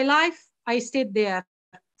of my life, I stayed there.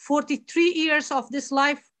 43 years of this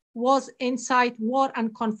life was inside war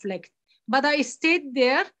and conflict. But I stayed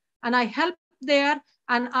there, and I helped there,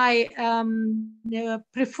 and I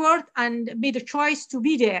preferred and made a choice to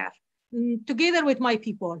be there together with my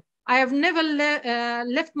people. I have never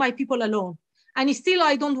left my people alone. And still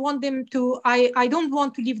I don't want them to, I don't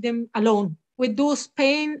want to leave them alone with those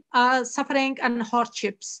pain, suffering, and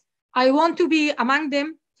hardships. I want to be among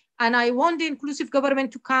them, and I want the inclusive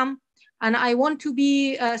government to come, and I want to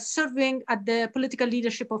be serving at the political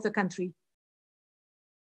leadership of the country.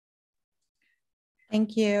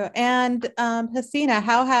 Thank you. And Hasina,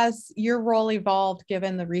 how has your role evolved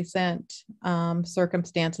given the recent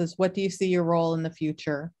circumstances? What do you see your role in the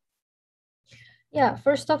future? Yeah,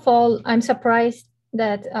 first of all, I'm surprised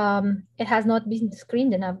that it has not been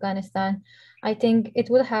screened in Afghanistan. I think it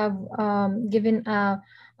would have given a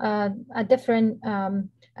different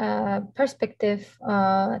perspective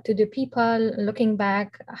to the people looking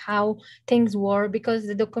back how things were, because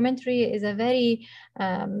the documentary is very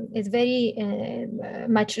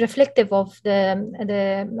much reflective of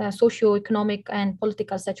the socio-economic and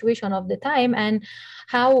political situation of the time, and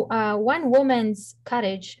how one woman's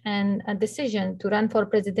courage and a decision to run for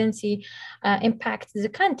presidency impacts the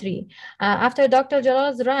country. After Dr.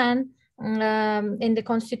 Jalal's run, in the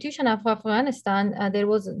constitution of Afghanistan, there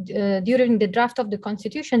was, during the draft of the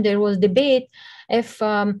constitution, there was debate if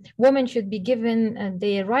women should be given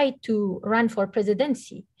the right to run for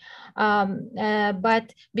presidency.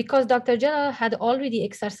 But because Dr. Jalal had already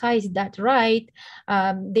exercised that right,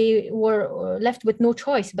 they were left with no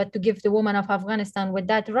choice but to give the woman of Afghanistan with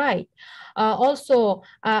that right. Also,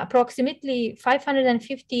 approximately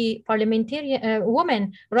 550 parliamentarian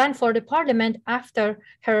women ran for the parliament after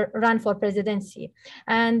her run for presidency.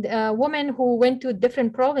 And women who went to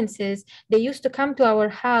different provinces, they used to come to our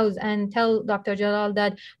house and tell Dr. Jalal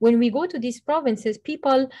that when we go to these provinces,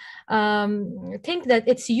 people think that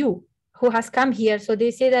it's you who has come here. So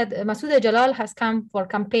they say that Masouda Jalal has come for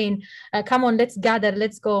campaign. Come on, let's gather,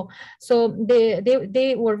 let's go. So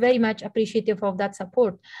they were very much appreciative of that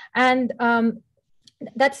support. And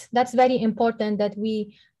that's very important that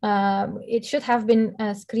we, it should have been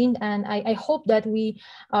screened. And I hope that we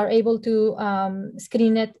are able to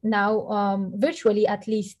screen it now virtually at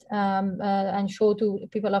least, and show to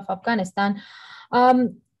people of Afghanistan.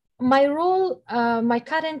 My role, my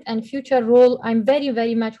current and future role, I'm very,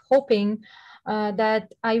 very much hoping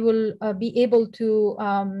that I will be able to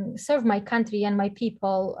serve my country and my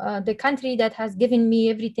people, the country that has given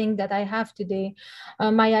me everything that I have today,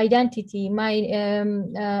 my identity, my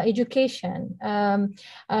education, and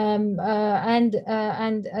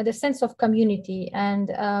the sense of community,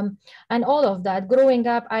 and all of that. Growing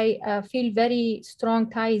up, I feel very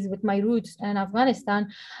strong ties with my roots in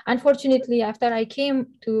Afghanistan. Unfortunately, after I came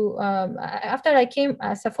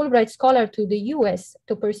as a Fulbright scholar to the US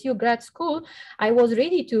to pursue grad school, I was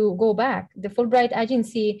ready to go back. The Fulbright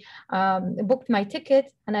agency booked my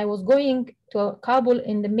ticket, and I was going to Kabul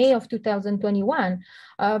in the May of 2021.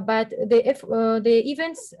 But the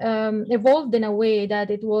events evolved in a way that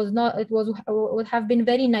would have been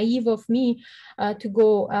very naive of me to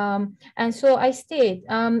go. And so I stayed.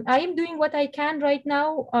 I am doing what I can right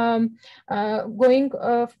now,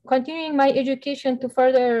 continuing my education to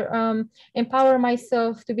further empower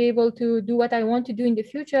myself to be able to do what I want to do in the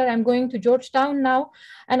future. I'm going to Georgetown now,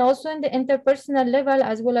 and also in the interpersonal level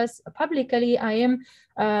as well as publicly, I am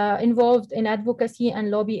involved in advocacy and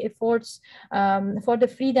lobby efforts for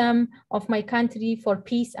the freedom of my country, for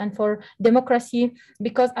peace and for democracy,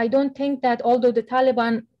 because I don't think that although the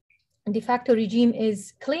Taliban de facto regime is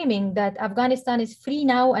claiming that Afghanistan is free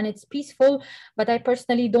now and it's peaceful, but I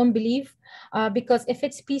personally don't believe, because if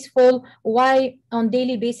it's peaceful, why on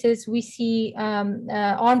daily basis we see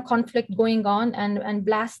armed conflict going on and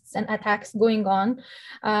blasts and attacks going on?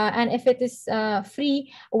 And if it is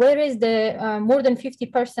free, where is the more than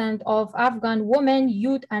 50% of Afghan women,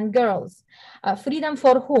 youth, and girls? Freedom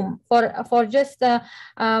for whom? For just a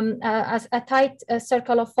tight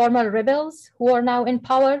circle of former rebels who are now in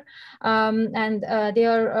power, and they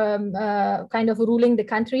are kind of ruling the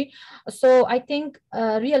country. So I think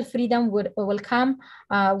real freedom will come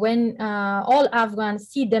when all Afghans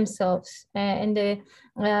see themselves in the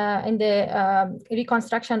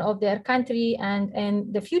reconstruction of their country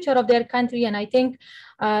and the future of their country. And I think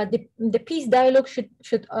the peace dialogue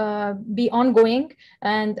should be ongoing,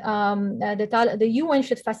 and the UN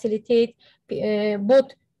should facilitate both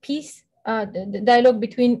peace, the dialogue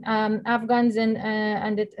between Afghans and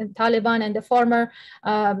the Taliban and the former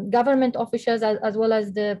government officials, as well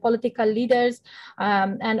as the political leaders,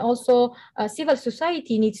 and also civil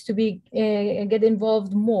society needs to be get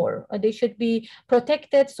involved more. They should be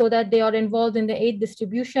protected so that they are involved in the aid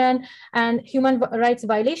distribution, and human rights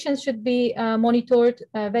violations should be monitored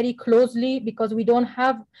very closely, because we don't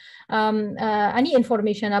have any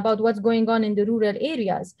information about what's going on in the rural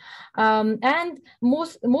areas. And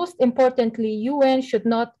most importantly, UN should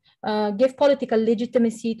not give political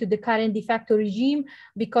legitimacy to the current de facto regime,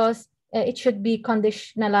 because it should be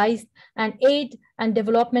conditionalized, and aid and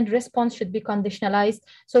development response should be conditionalized.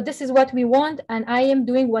 So this is what we want, and I am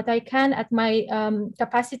doing what I can at my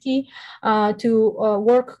capacity to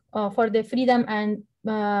work for the freedom and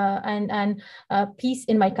peace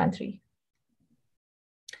in my country.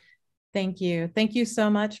 Thank you. Thank you so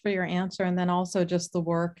much for your answer. And then also just the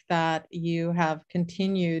work that you have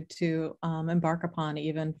continued to embark upon,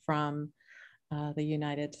 even from the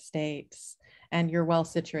United States. And you're well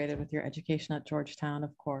situated with your education at Georgetown,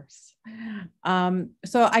 of course.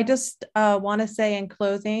 So I just want to say in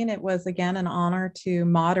closing, it was again an honor to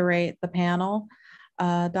moderate the panel.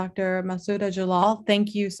 Dr. Masouda Jalal,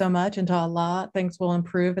 thank you so much. Inshallah, things will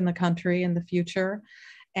improve in the country in the future,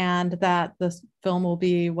 and that this film will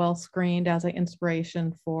be well screened as an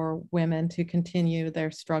inspiration for women to continue their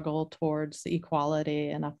struggle towards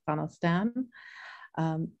equality in Afghanistan.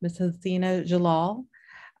 Ms. Hasina Jalal,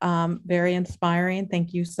 very inspiring.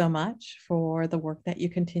 Thank you so much for the work that you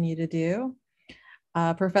continue to do.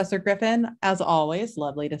 Professor Griffin, as always,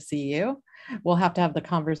 lovely to see you. We'll have to have the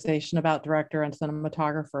conversation about director and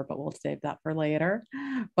cinematographer, but we'll save that for later.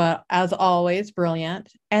 But as always,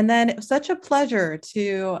 brilliant. And then such a pleasure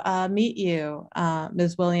to meet you,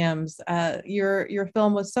 Ms. Williams. Your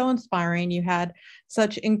film was so inspiring. You had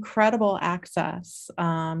such incredible access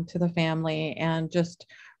to the family, and just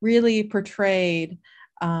really portrayed,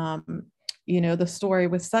 the story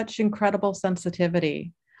with such incredible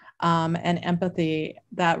sensitivity and empathy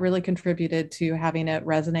that really contributed to having it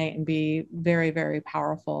resonate and be very, very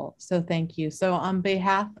powerful. So thank you. So on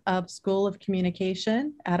behalf of School of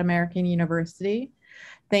Communication at American University,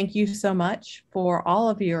 thank you so much for all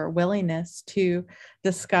of your willingness to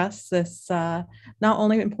discuss this not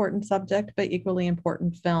only important subject, but equally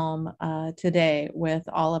important film today with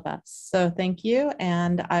all of us. So thank you.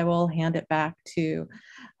 And I will hand it back to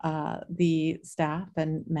the staff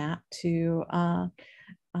and Matt to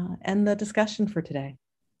end the discussion for today.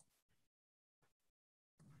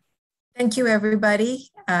 Thank you, everybody.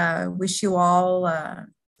 Wish you all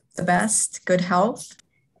the best, good health,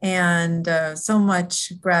 and so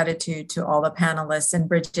much gratitude to all the panelists. And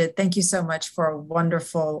Bridget, thank you so much for a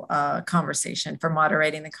wonderful conversation, for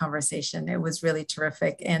moderating the conversation. It was really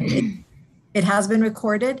terrific. And it has been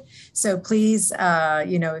recorded. So please,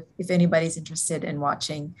 if anybody's interested in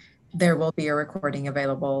watching, there will be a recording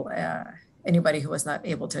available. Anybody who was not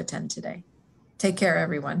able to attend today. Take care,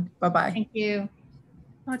 everyone. Bye-bye. Thank you.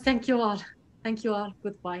 Oh, thank you all. Thank you all.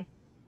 Goodbye.